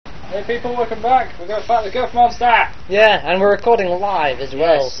Hey people, welcome back. We're going to fight the Guff monster. Yeah, and we're recording live as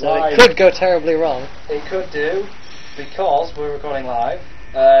well, Yes, so live. it could go terribly wrong. It could do, because we're recording live.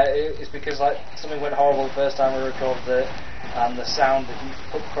 It's because something went horrible the first time we recorded it, and the sound didn't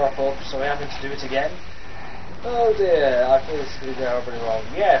crop up, so we're having to do it again. Oh dear, I feel this is going to go horribly wrong.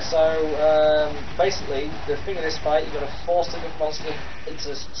 Yeah, so basically, the thing of this fight, you've got to force the Guff monster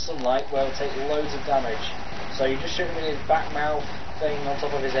into sunlight where it'll take loads of damage. So you just shoot him in his back mouth thing on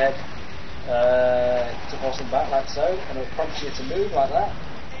top of his head to force him back like so, and it'll prompt you to move like that.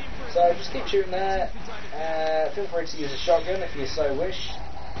 So just keep shooting there. Feel free to use a shotgun if you so wish.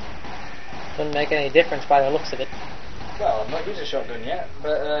 Doesn't make any difference by the looks of it. Well, I've not used a shotgun yet,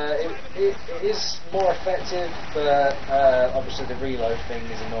 but it is more effective, but obviously the reload thing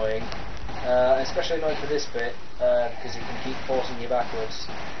is annoying. Especially annoying for this bit, because you can keep forcing you backwards.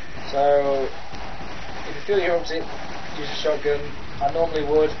 So, if you feel you're up to it, use a shotgun. I normally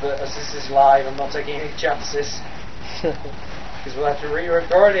would, but as this is live, I'm not taking any chances. Because we'll have to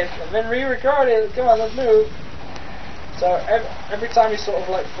re-record it, and then re-record it. Come on, let's move. So every time he sort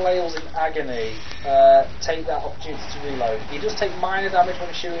of flails in agony, take that opportunity to reload. He does take minor damage when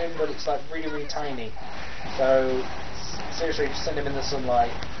you shoot him, but it's really, really tiny. So seriously, just send him in the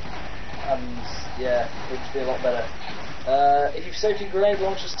sunlight, and yeah, it would be a lot better. If you've saved your grenade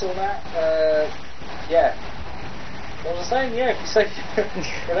launchers till now, yeah. What was I saying? Yeah, if you saved your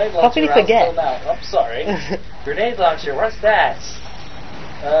grenade launcher How can you forget? till now, I'm sorry. Grenade launcher, what's that?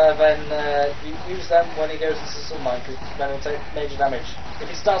 Then you use them when he goes into sunlight, because then he'll take major damage. If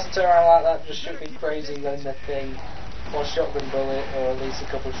he starts to turn around like that, just shoot me crazy then the thing. One shotgun bullet, or at least a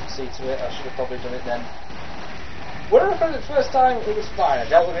couple should see to it. I should have probably done it then. When I recorded it the first time, it was fine. I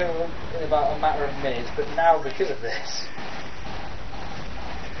dealt with him in about a matter of minutes, but now, because of this...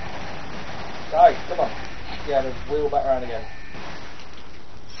 Right, come on. Yeah, and wheel back around again.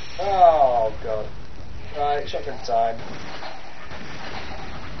 Oh, God. Right, shotgun time.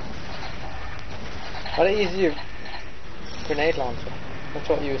 Why don't you use your grenade launcher? That's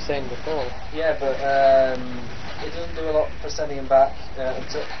what you were saying before. Yeah, but it doesn't do a lot for sending him back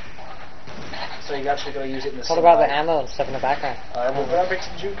until... So you actually got to use it in the What sunlight. about the ammo and stuff in the background? I will grab it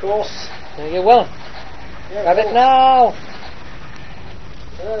in due course. There you will. Yeah, Grab it cool. now!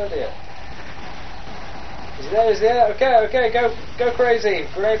 Oh dear. Is he there? Is he there? Okay, go crazy.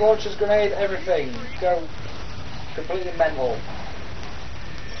 Grenade launchers, grenade, everything. Go completely mental.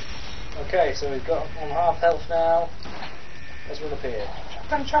 Okay, so we've got on half health now. Let's run up here.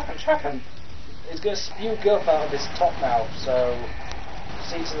 Shotgun. He's going to spew guff out of his top mouth, so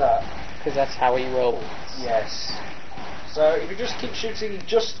see to that. Because that's how he rolls. Yes. So if you just keep shooting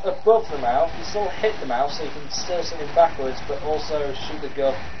just above the mouth, you still hit the mouth, so you can still send him backwards, but also shoot the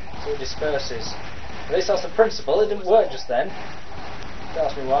guff so it disperses. At least that's the principle. It didn't work just then. Don't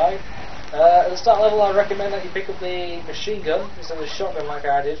ask me why. At the start level, I recommend that you pick up the machine gun instead of the shotgun like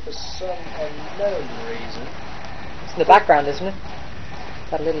I did for some unknown reason. It's in the background, isn't it?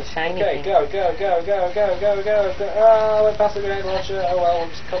 That little shiny Okay, thing. go. Oh, went past the grenade launcher. Oh well, we'll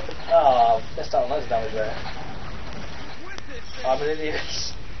just cut the... Oh, missed out on loads of damage there. I'm an idiot.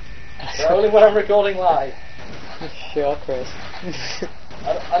 But only when I'm recording live. Sure, Chris.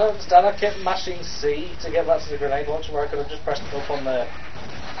 I don't understand. I kept mashing C to get back to the grenade launcher where I could have just pressed up on the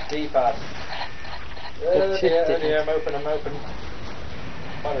D-pad. Oh dear, I'm open.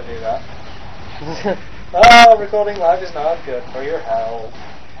 Why did I do that? Oh, recording live is not good for your health.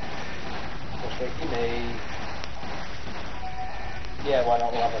 Just shaky knee. Yeah, why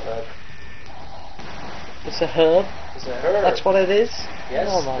not? We'll have a herb. It's a herb. It's a herb. That's what it is? Yes,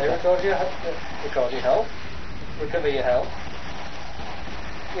 Oh my they God. record your health. Recover your health.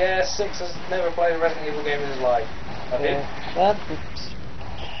 Yeah, Six has never played a Resident Evil game in his life. Have you?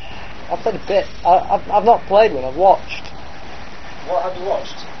 I've played a bit. I've not played one, I've watched. What have you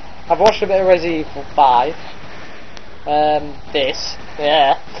watched? I've watched a bit of Resident Evil 5. This.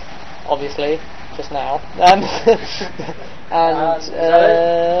 Yeah. Obviously. Just now. And is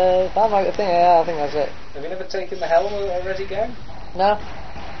that I think that's it. Have you never taken the helm of a Resi game? No?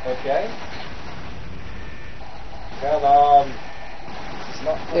 Okay. Come on. It's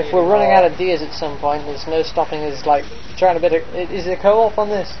not funny If we're running anymore. out of Ds at some point, there's no stopping us trying a bit of... Is there co-op on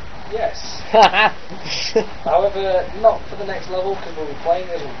this? Yes. However, not for the next level because we'll be playing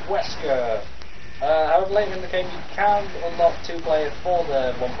as Wesker. However, later in the game you can unlock 2-player for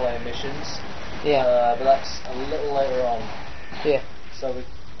the 1-player missions. Yeah. But that's a little later on. Yeah. So we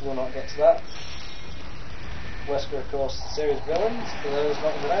will not get to that. Wesker, of course, series villains, for those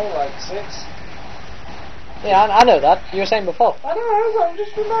not in the know, like Six. Yeah, I know that. You were saying before. I know, I'm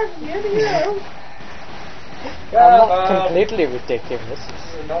just reminding you, I'm not completely ridiculous. This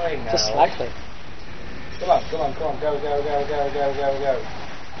is annoying now. Just slightly. Come on, come on, come on, go, go, go, go, go, go, go.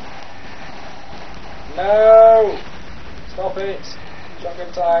 No! Stop it.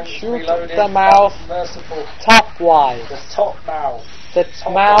 Shotgun time. Shoot Reloaded. the mouth. Merciful. Top wide. The top mouth. The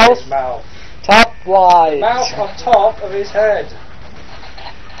Top mouth. of his mouth. Top wide. Mouth on top of his head.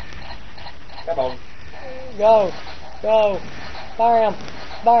 Come on. Go. Go. Bam.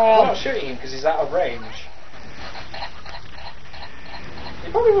 I'm Bam. not shooting him because he's out of range.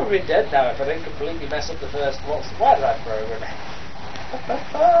 He probably would have been dead now if I didn't completely mess up the first. Why did I throw a grenade?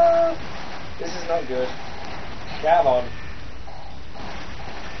 This is not good. Come on.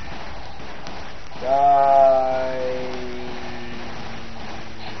 Die.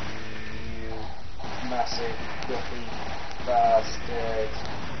 You massive, guffy bastard.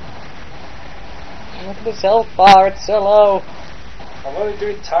 Look at this health bar, it's so low. I'm only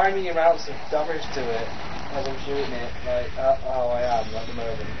doing tiny amounts of damage to it as I'm shooting it, like how I am at the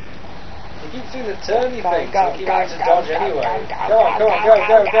moment. He keeps doing the turny thing, so I keep having to dodge anyway. Go on, go on, go,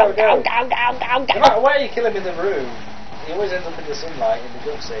 go, go, go! No matter where you kill him in the room, he always ends up in the sunlight in the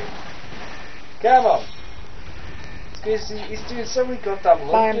cutscene. Come on! It's because he's doing so many goddamn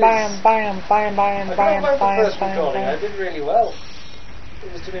lunges. Bam, bam, bam, bam, bam, I bam, got bam, the first bam, recording, I bam. did really well.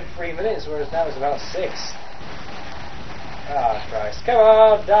 It was doing 3 minutes, whereas now it's about 6. Ah, Christ. Come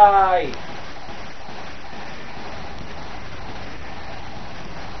on, die!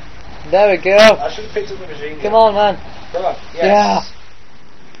 There we go. I should have picked up the machine gun. Come on, man. Come on, yes. Yeah.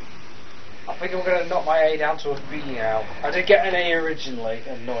 I think I'm going to knock my A down to a B now. I did get an A originally,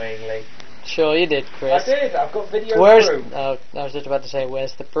 annoyingly. Sure you did, Chris. I did, I've got video Where's... proof. Oh, I was just about to say,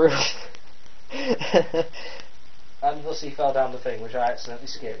 where's the proof? And thus he fell down the thing, which I accidentally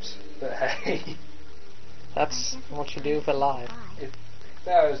skipped. But hey. That's what you do for life.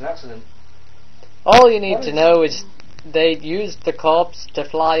 No, it was an accident. All you need to know is they used the corpse to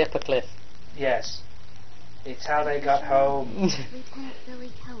fly up a cliff. Yes. It's how they got home. Lieutenant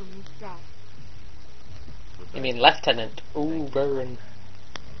Billy Cohen is dead. You mean Lieutenant? Ooh, burn.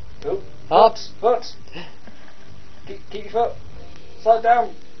 Oop. Up. Foot. Keep your foot. Slow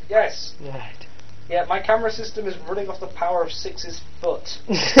down. Yes. Right. Yeah, my camera system is running off the power of Six's foot.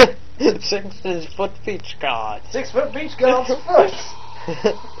 6footbeachgod. 6footbeachgod's foot.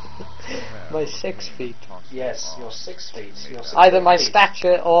 My 6 feet. Yes, you're 6 feet. You're 6 Either my feet.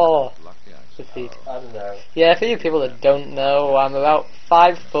 stature or the feet. I don't know. Yeah, for you people that don't know, I'm about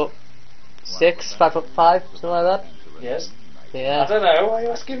 5'6", 5'5", something like that. Yes. Yeah. I don't know. Why are you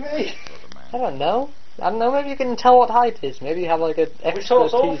asking me? I don't know. Maybe you can tell what height is. Maybe you have like an We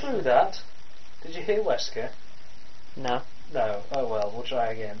talked all expertise. through that. Did you hear Wesker? No. No. Oh well. We'll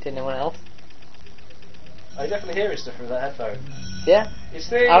try again. Did anyone else? I definitely hear stuff through that headphone. Yeah. You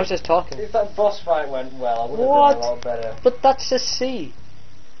see? I was just talking. If that boss fight went well, I would have What? done a lot better. But that's a C.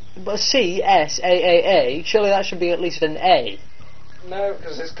 But C, S, A, A, A. Surely that should be at least an A. No,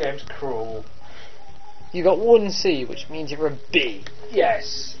 because this game's cruel. You got one C, which means you're a B.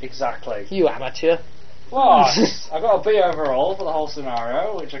 Yes, exactly. You amateur. What? I got a B overall for the whole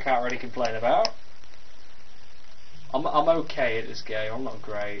scenario, which I can't really complain about. I'm okay at this game. I'm not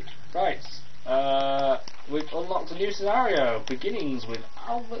great. Right. We've unlocked a new scenario. Beginnings with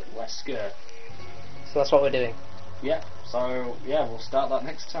Albert Wesker. So that's what we're doing. Yeah. So yeah, we'll start that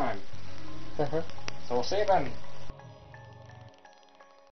next time. Uh-huh. So we'll see you then.